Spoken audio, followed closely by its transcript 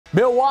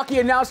Milwaukee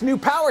announced new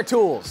power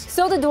tools.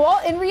 So the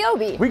DeWALT and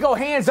RYOBI. We go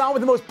hands-on with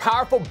the most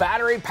powerful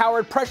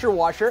battery-powered pressure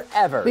washer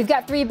ever. We've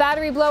got 3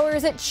 battery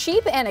blowers,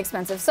 cheap and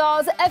expensive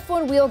saws,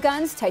 F1 wheel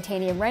guns,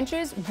 titanium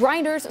wrenches,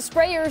 grinders,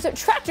 sprayers,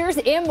 tractors,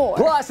 and more.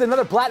 Plus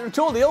another platinum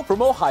tool deal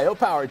from Ohio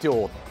Power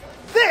Tool.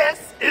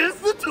 This is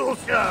the Tool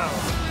Show.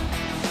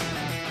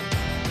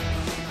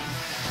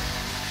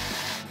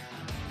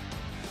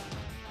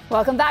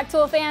 Welcome back,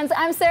 Tool fans.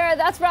 I'm Sarah,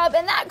 that's Rob,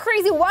 and that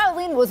crazy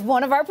wildling was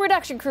one of our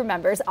production crew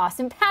members,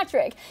 Austin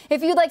Patrick.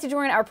 If you'd like to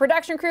join our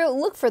production crew,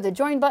 look for the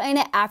join button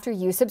after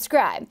you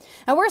subscribe.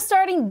 Now we're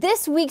starting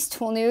this week's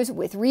tool news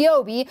with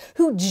RYOBI,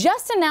 who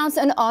just announced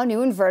an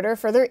all-new inverter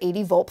for their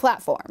 80-volt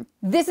platform.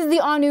 This is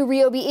the all-new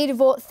RYOBI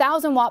 80-volt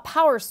 1000-watt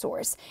power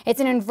source. It's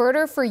an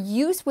inverter for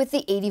use with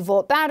the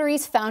 80-volt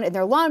batteries found in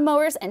their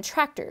lawnmowers and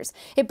tractors.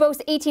 It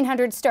boasts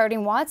 1,800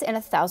 starting watts and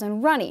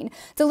 1,000 running,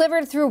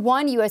 delivered through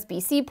 1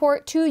 USB-C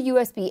port, 2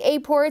 USB-A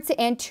ports,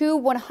 and 2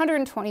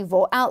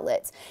 120-volt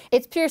outlets.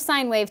 Its pure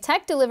sine wave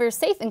tech delivers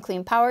safe and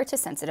clean power to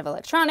sensitive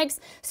electronics,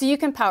 so you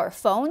can power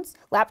phones,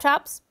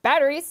 laptops,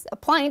 batteries,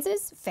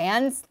 appliances,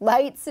 fans,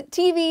 lights,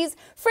 TVs,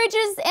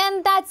 fridges,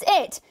 and that's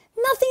it.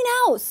 Nothing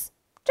else.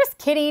 Just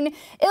kidding.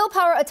 It'll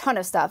power a ton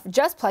of stuff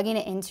just plugging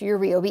it into your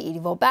RYOBI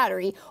 80-volt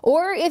battery.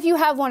 Or if you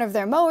have one of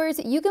their mowers,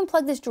 you can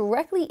plug this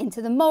directly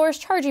into the mower's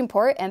charging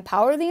port and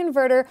power the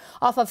inverter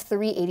off of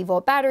 3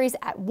 80-volt batteries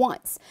at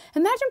once.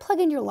 Imagine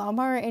plugging your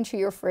lawnmower into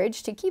your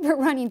fridge to keep it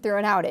running through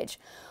an outage.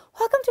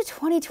 Welcome to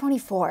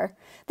 2024.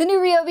 The new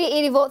RYOBI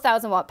 80-volt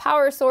 1000-watt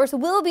power source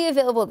will be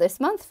available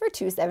this month for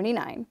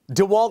 $279.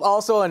 DeWALT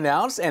also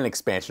announced an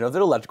expansion of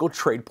their electrical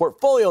trade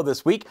portfolio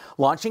this week,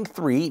 launching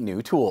 3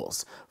 new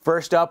tools.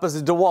 First up is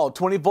the DeWALT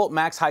 20-volt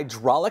max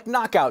hydraulic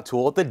knockout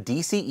tool, the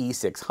DCE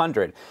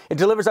 600. It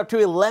delivers up to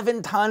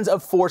 11 tons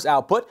of force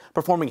output,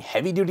 performing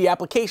heavy-duty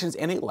applications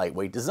in a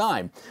lightweight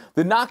design.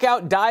 The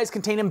knockout dies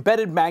contain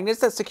embedded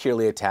magnets that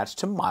securely attach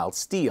to mild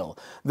steel.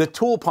 The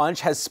tool punch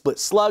has split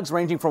slugs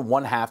ranging from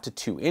 1/2 to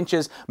 2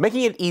 inches,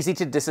 making it easy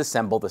to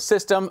disassemble the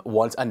system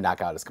once a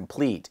knockout is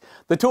complete.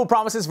 The tool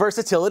promises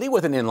versatility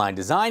with an inline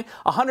design,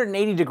 a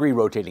 180-degree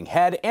rotating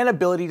head, and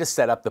ability to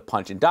set up the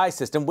punch and die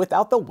system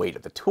without the weight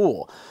of the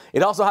tool.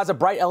 It also has a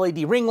bright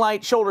LED ring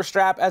light, shoulder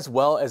strap, as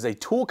well as a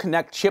Tool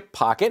Connect chip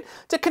pocket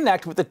to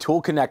connect with the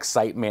Tool Connect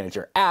Site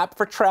Manager app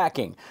for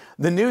tracking.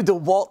 The new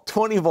DeWALT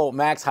 20-volt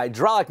max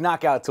hydraulic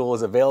knockout tool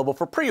is available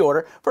for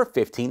pre-order for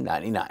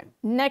 $15.99.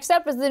 Next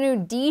up is the new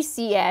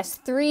DCS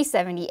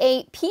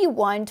 378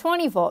 P1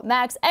 20-volt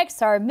max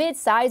XR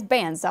mid-size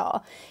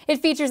bandsaw.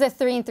 It features a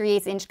 3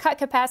 3/8-inch cut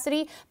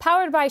capacity,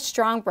 powered by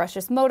strong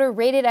brushless motor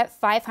rated at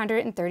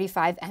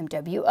 535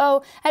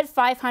 MWO at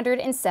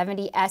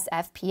 570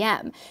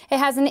 SFPM. It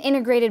has an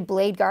integrated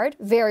blade guard,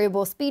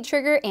 variable speed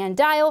trigger and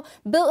dial,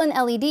 built-in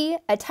LED,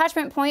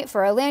 attachment point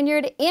for a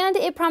lanyard, and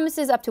it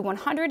promises up to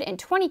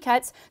 120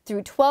 cuts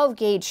through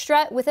 12-gauge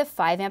strut with a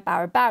 5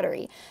 amp-hour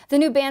battery. The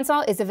new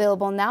bandsaw is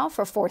available now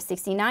for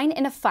 $469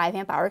 in a 5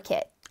 amp-hour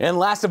kit. And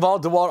last of all,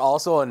 DeWALT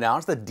also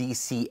announced the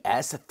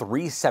DCS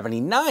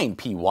 379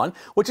 P1,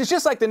 which is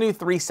just like the new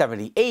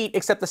 378,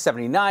 except the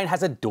 79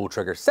 has a dual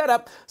trigger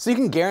setup, so you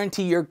can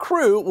guarantee your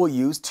crew will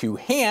use 2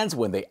 hands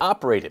when they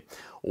operate it.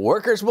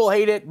 Workers will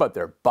hate it, but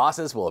their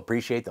bosses will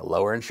appreciate the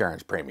lower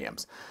insurance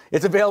premiums.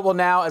 It's available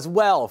now as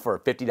well for a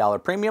 $50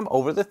 premium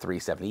over the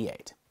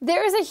 378.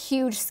 There is a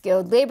huge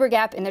skilled labor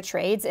gap in the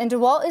trades, and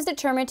DeWALT is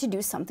determined to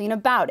do something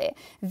about it.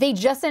 They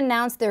just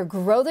announced their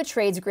Grow the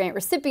Trades grant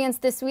recipients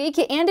this week,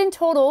 and in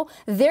total,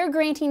 they're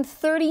granting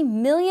 $30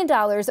 million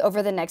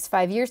over the next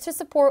 5 years to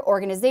support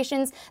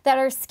organizations that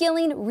are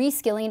skilling,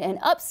 reskilling, and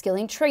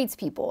upskilling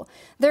tradespeople.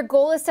 Their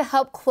goal is to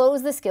help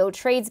close the skilled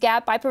trades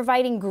gap by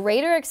providing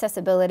greater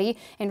accessibility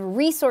and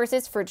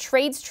resources for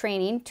trades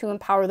training to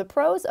empower the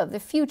pros of the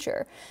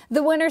future.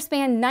 The winners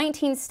span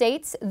 19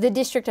 states, the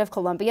District of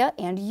Columbia,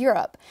 and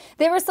Europe.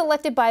 They were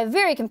selected by a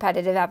very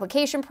competitive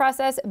application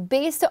process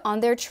based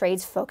on their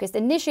trades-focused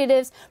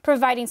initiatives,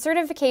 providing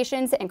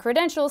certifications and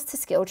credentials to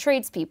skilled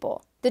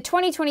tradespeople. The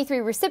 2023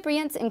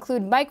 recipients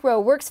include Micro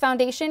Works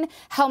Foundation,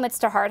 Helmets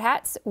to Hard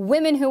Hats,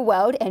 Women Who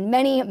Weld, and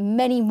many,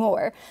 many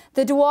more.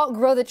 The DeWALT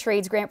Grow the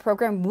Trades grant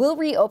program will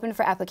reopen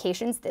for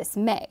applications this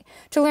May.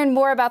 To learn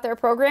more about their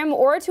program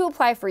or to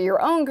apply for your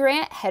own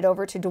grant, head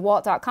over to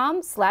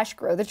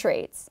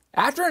dewalt.com/growthetrades.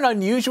 After an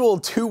unusual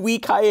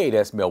 2-week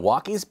hiatus,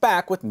 Milwaukee's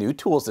back with new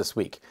tools this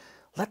week.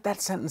 Let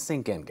that sentence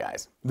sink in,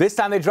 guys. This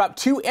time they dropped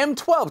 2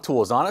 M12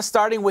 tools on us,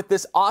 starting with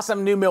this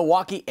awesome new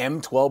Milwaukee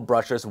M12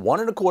 brushless 1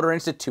 1/4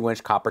 inch to 2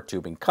 inch copper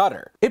tubing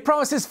cutter. It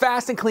promises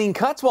fast and clean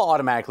cuts while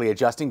automatically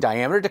adjusting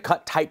diameter to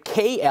cut type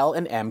K, L,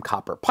 and M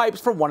copper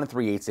pipes from 1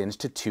 3/8 inch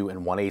to 2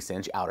 1/8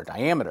 inch outer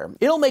diameter.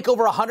 It'll make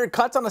over 100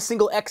 cuts on a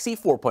single XC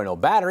 4.0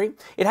 battery.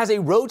 It has a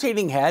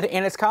rotating head,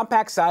 and its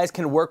compact size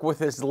can work with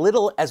as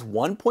little as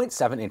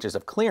 1.7 inches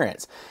of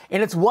clearance.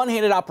 And its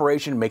one-handed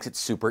operation makes it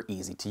super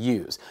easy to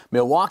use.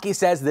 Milwaukee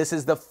says this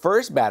is the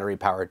first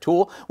battery-powered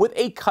tool with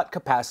a cut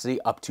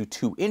capacity up to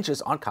 2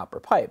 inches on copper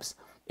pipes.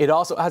 It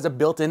also has a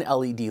built-in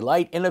LED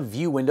light and a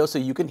view window so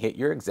you can hit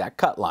your exact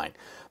cut line.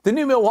 The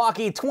new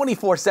Milwaukee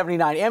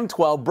 2479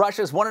 M12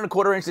 brushless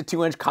 1¼ inch to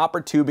 2 inch copper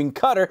tubing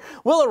cutter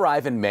will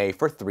arrive in May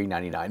for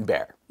 $399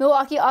 bare.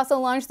 Milwaukee also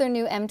launched their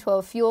new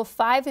M12 Fuel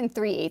 5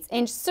 3/8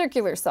 inch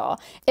circular saw.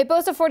 It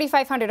boasts a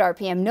 4,500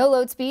 RPM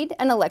no-load speed,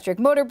 an electric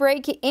motor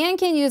brake, and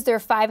can use their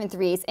 5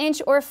 3/8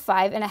 inch or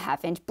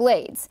 5½ inch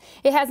blades.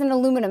 It has an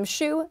aluminum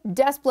shoe,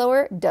 dust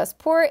blower, dust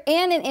pour,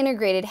 and an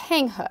integrated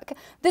hang hook.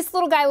 This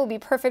little guy will be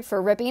perfect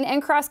for ripping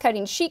and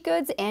cross-cutting sheet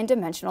goods and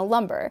dimensional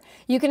lumber.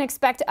 You can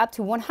expect up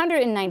to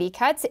 190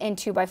 cuts in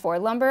 2x4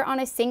 lumber on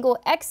a single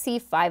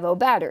XC50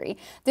 battery.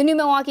 The new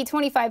Milwaukee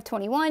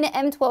 2521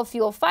 M12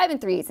 Fuel 5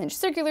 3/8 inch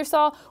circular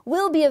saw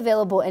will be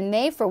available in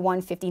May for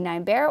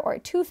 $159 bare or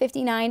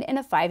 $259 in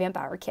a 5 amp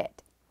hour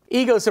kit.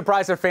 Ego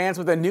surprised their fans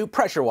with a new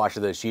pressure washer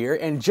this year,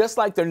 and just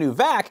like their new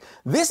vac,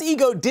 this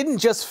Ego didn't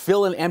just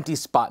fill an empty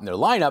spot in their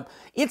lineup,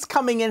 it's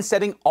coming in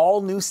setting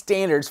all new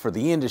standards for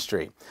the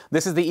industry.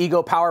 This is the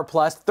Ego Power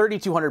Plus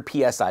 3200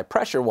 PSI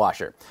pressure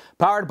washer.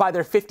 Powered by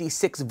their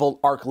 56-volt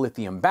arc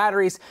lithium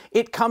batteries,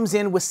 it comes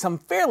in with some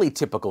fairly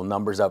typical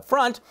numbers up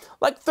front,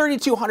 like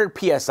 3200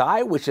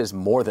 PSI, which is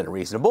more than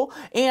reasonable,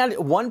 and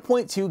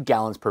 1.2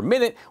 gallons per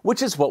minute,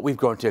 which is what we've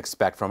grown to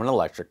expect from an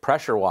electric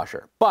pressure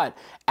washer. But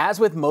as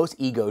with most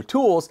Ego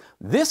tools,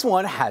 this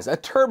one has a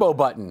turbo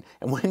button,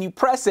 and when you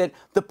press it,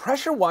 the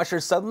pressure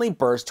washer suddenly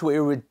bursts to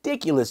a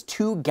ridiculous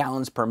 2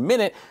 gallons per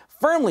minute,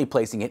 firmly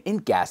placing it in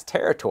gas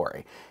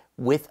territory.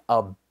 With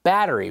a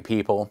battery,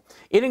 people.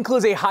 It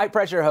includes a high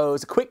pressure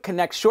hose, quick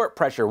connect short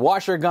pressure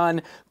washer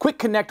gun, quick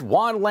connect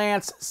wand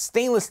lance,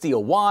 stainless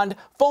steel wand,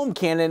 foam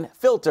cannon,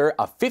 filter,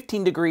 a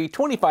 15-degree,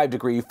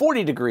 25-degree,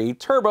 40-degree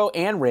turbo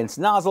and rinse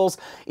nozzles.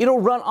 It'll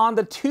run on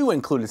the two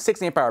included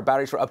 6 amp hour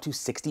batteries for up to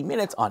 60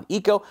 minutes on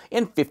Eco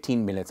and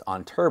 15 minutes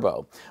on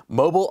Turbo.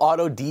 Mobile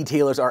auto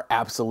detailers are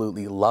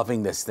absolutely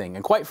loving this thing,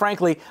 and quite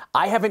frankly,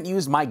 I haven't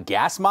used my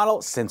gas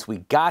model since we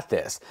got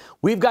this.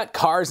 We've got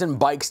cars and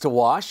bikes to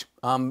wash.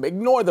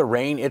 Ignore the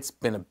rain, it's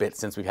been a bit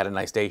since we've had a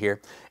nice day here.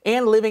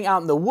 And living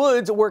out in the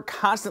woods, we're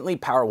constantly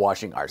power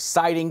washing our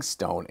siding,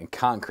 stone, and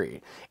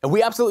concrete. And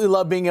we absolutely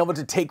love being able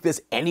to take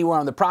this anywhere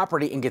on the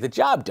property and get the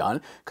job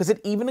done, because it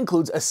even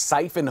includes a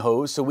siphon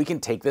hose so we can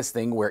take this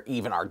thing where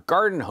even our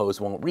garden hose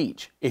won't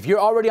reach. If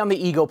you're already on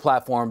the Ego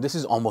platform, this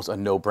is almost a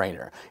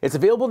no-brainer. It's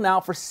available now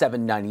for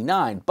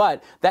 $799,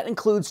 but that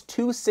includes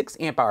two 6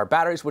 amp hour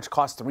batteries, which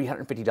cost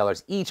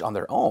 $350 each on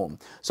their own.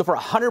 So for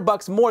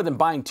 $100 more than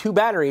buying 2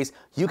 batteries,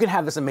 you can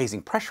have this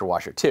amazing pressure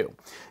washer too.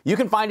 You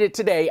can find it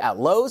today at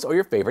Lowe's or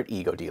your favorite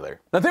Ego dealer.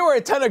 Now, there were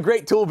a ton of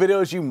great tool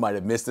videos you might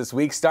have missed this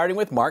week, starting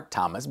with Mark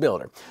Thomas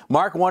Builder.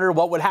 Mark wondered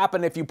what would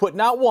happen if you put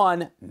not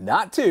 1,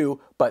 not 2,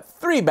 but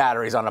 3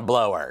 batteries on a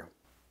blower.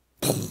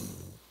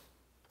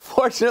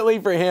 Fortunately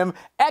for him,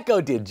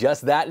 Echo did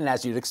just that, and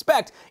as you'd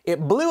expect,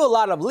 it blew a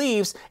lot of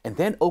leaves and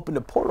then opened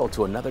a portal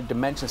to another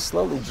dimension,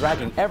 slowly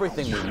dragging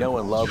everything we know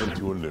and love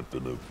into an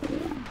infinite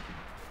void.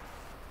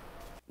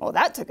 Well,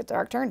 that took a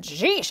dark turn.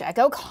 Jeesh,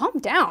 Echo, calm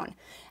down.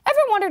 Ever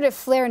wondered if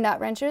flare nut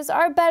wrenches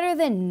are better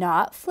than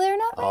not flare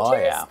nut wrenches? Oh,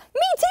 yeah.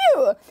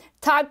 Me too!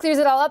 Todd clears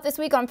it all up this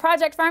week on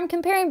Project Farm,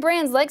 comparing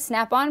brands like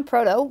Snap-on,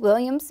 Proto,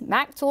 Williams,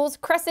 Mac Tools,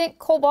 Crescent,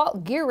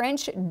 Cobalt, Gear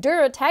Wrench,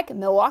 Duratech,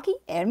 Milwaukee,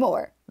 and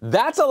more.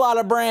 That's a lot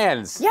of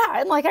brands. Yeah,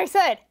 and like I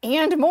said,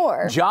 and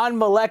more. John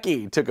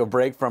Malecki took a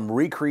break from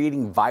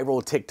recreating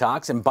viral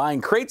TikToks and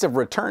buying crates of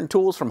return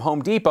tools from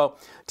Home Depot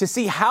to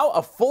see how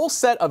a full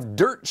set of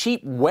dirt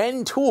cheap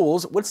Wen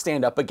tools would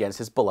stand up against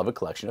his beloved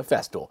collection of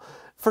Festool.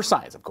 For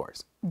science, of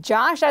course.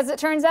 Josh, as it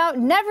turns out,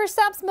 never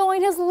stops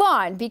mowing his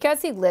lawn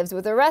because he lives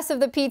with the rest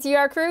of the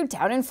PTR crew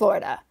down in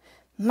Florida.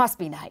 Must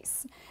be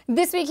nice.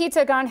 This week he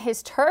took on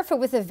his turf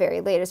with the very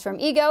latest from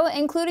Ego,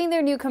 including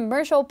their new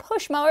commercial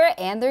push mower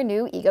and their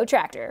new Ego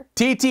tractor.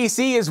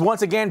 TTC is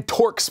once again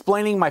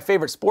torque-splaining my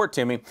favorite sport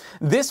to me.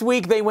 This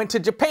week they went to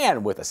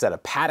Japan with a set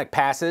of paddock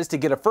passes to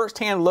get a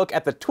first-hand look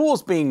at the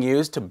tools being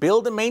used to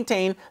build and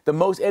maintain the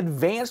most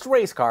advanced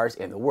race cars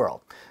in the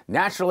world.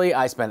 Naturally,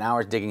 I spent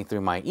hours digging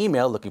through my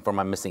email looking for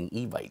my missing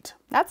Evite.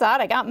 That's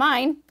odd, I got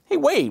mine. Hey,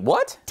 wait,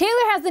 what? Taylor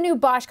has the new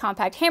Bosch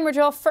compact hammer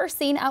drill first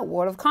seen at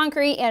World of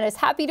Concrete and is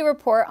happy to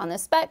report on the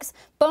specs,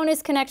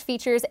 bonus connect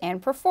features,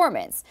 and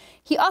performance.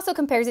 He also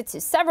compares it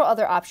to several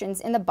other options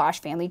in the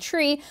Bosch family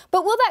tree,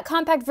 but will that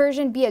compact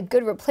version be a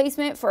good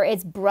replacement for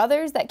its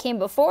brothers that came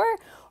before?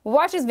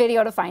 Watch this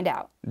video to find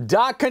out.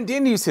 Doc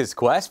continues his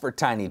quest for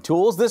tiny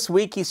tools. This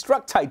week he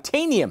struck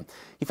titanium.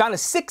 He found a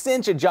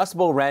 6-inch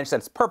adjustable wrench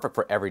that's perfect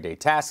for everyday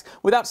tasks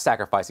without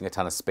sacrificing a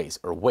ton of space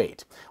or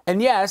weight.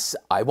 And yes,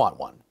 I want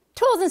one.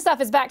 Tools and Stuff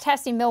is back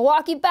testing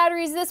Milwaukee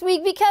batteries this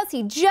week because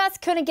he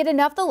just couldn't get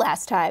enough the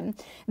last time.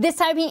 This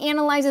time he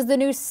analyzes the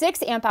new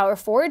 6 amp hour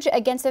forge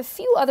against a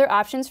few other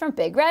options from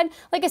Big Red,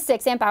 like a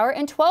 6 amp hour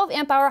and 12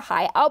 amp hour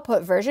high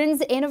output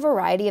versions in a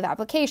variety of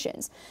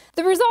applications.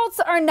 The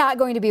results are not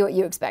going to be what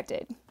you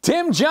expected.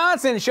 Tim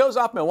Johnson shows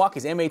off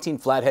Milwaukee's M18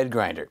 flathead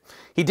grinder.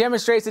 He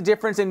demonstrates the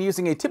difference in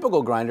using a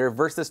typical grinder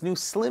versus this new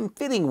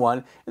slim-fitting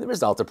one, and the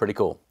results are pretty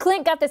cool.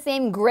 Clint got the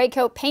same Gray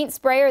Coat paint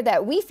sprayer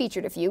that we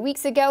featured a few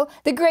weeks ago,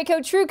 the Gray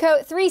Coat True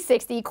Coat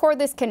 360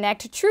 cordless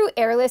connect true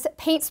airless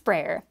paint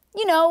sprayer.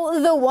 You know,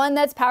 the one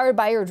that's powered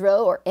by your drill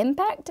or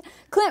impact?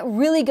 Clint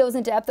really goes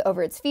in depth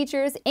over its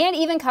features and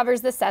even covers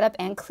the setup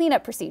and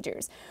cleanup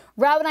procedures.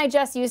 Rob and I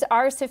just used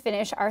ours to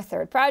finish our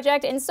third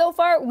project, and so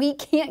far we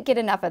can't get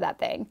enough of that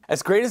thing.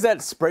 As great as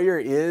that sprayer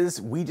is,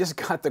 we just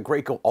got the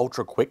Graco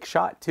Ultra Quick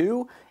Shot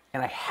too,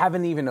 and I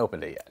haven't even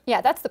opened it yet.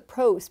 Yeah, that's the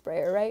pro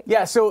sprayer, right?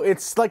 Yeah, so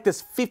it's like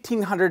this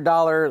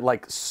 $1,500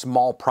 like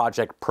small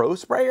project pro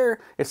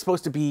sprayer. It's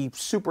supposed to be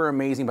super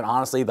amazing, but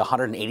honestly, the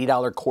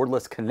 $180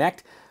 cordless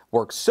Connect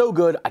works so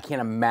good, I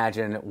can't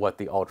imagine what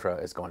the Ultra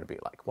is going to be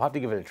like. We'll have to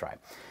give it a try.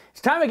 It's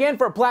time again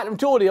for a Platinum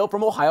Tool deal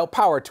from Ohio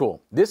Power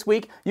Tool. This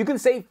week, you can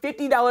save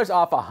 $50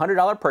 off a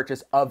 $100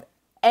 purchase of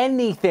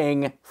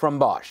anything from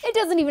Bosch. It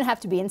doesn't even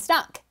have to be in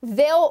stock.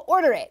 They'll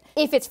order it.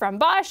 If it's from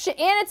Bosch and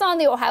it's on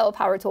the Ohio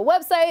Power Tool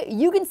website,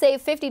 you can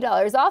save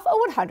 $50 off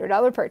a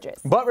 $100 purchase.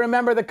 But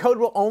remember, the code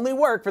will only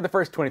work for the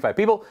first 25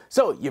 people,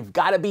 so you've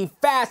got to be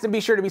fast and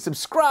be sure to be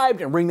subscribed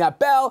and ring that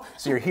bell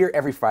so you're here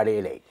every Friday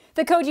at 8.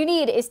 The code you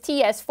need is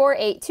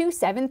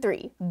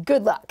TS48273.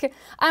 Good luck.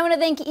 I want to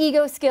thank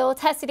Ego, SKIL,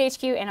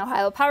 TestedHQ, and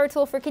Ohio Power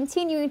Tool for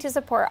continuing to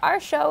support our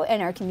show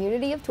and our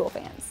community of tool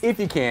fans. If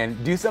you can,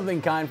 do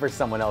something kind for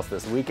someone else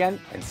this weekend,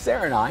 and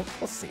Sarah and I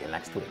will see you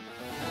next week.